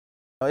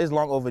It's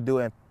long overdue,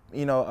 and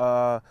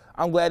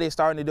I'm glad they're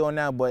starting to do it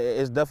now, but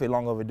it's definitely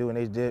long overdue, and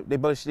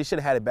they should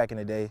have had it back in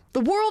the day. The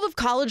world of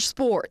college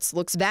sports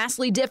looks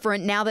vastly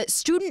different now that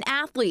student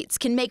athletes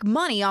can make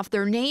money off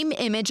their name,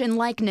 image, and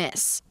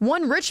likeness.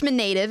 One Richmond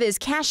native is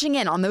cashing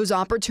in on those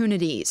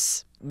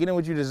opportunities. Getting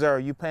what you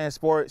deserve. You playing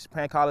sports,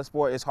 playing college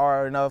sport, it's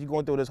hard enough. You're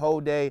going through this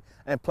whole day,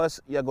 and plus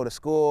you gotta go to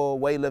school,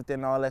 weightlifting,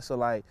 and all that. So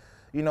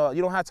you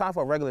don't have time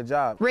for a regular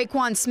job.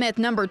 Rayquan Smith,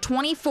 number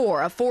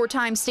 24, a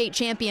four-time state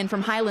champion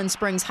from Highland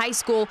Springs High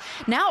School,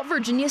 now at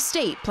Virginia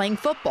State playing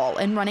football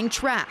and running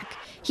track.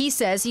 He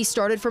says he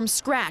started from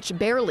scratch,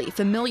 barely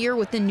familiar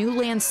with the new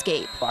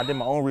landscape. I did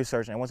my own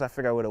research, and once I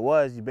figured out what it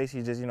was, you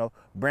basically just,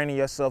 branding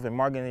yourself and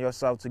marketing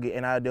yourself to get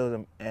NIL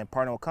deals and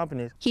partner with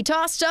companies. He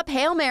tossed up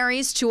Hail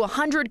Marys to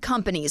 100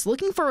 companies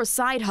looking for a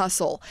side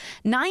hustle.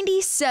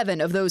 97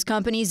 of those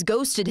companies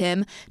ghosted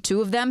him. 2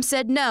 of them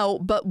said no,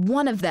 but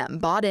 1 of them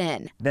bought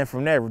in. Then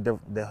from there,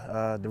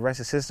 the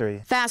rest is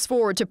history. Fast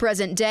forward to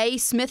present day,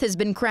 Smith has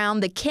been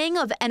crowned the king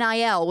of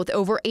NIL with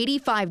over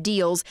 85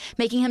 deals,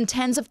 making him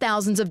tens of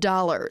thousands of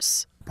dollars.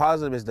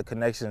 Positive is the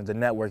connections, the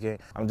networking.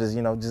 I'm just,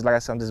 just like I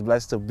said, I'm just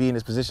blessed to be in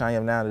this position I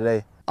am now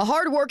today. A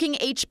hardworking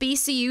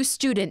HBCU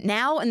student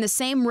now in the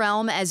same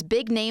realm as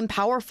big-name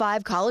Power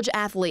 5 college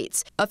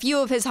athletes. A few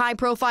of his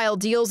high-profile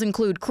deals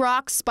include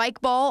Crocs,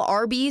 Spikeball,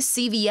 Arby's,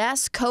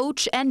 CVS,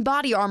 Coach, and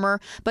Body Armor,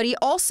 but he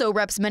also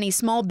reps many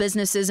small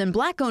businesses and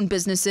black-owned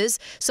businesses,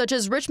 such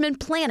as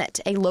Richmond Planet,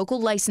 a local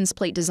license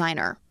plate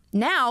designer.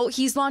 Now,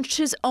 he's launched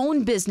his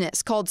own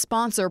business called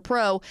Sponsor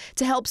Pro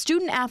to help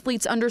student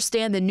athletes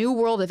understand the new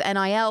world of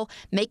NIL,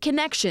 make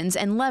connections,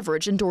 and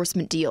leverage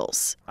endorsement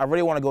deals. I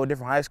really want to go to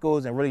different high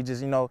schools and really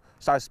just,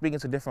 start speaking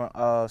to different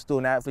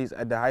student athletes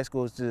at the high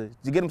schools to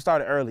get them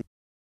started early.